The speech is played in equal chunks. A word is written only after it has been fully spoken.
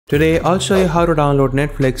Today I'll show you how to download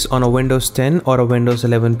Netflix on a Windows 10 or a Windows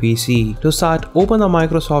 11 PC. To start, open the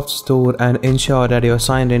Microsoft Store and ensure that you're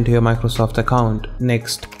signed into your Microsoft account.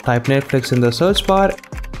 Next, type Netflix in the search bar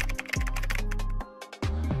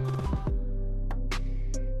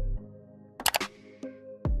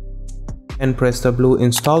and press the blue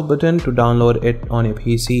install button to download it on your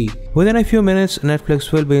PC. Within a few minutes,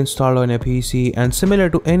 Netflix will be installed on your PC, and similar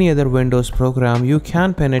to any other Windows program, you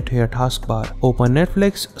can pin it to your taskbar. Open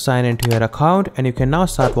Netflix, sign into your account, and you can now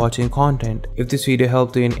start watching content. If this video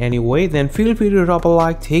helped you in any way, then feel free to drop a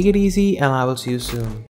like, take it easy, and I will see you soon.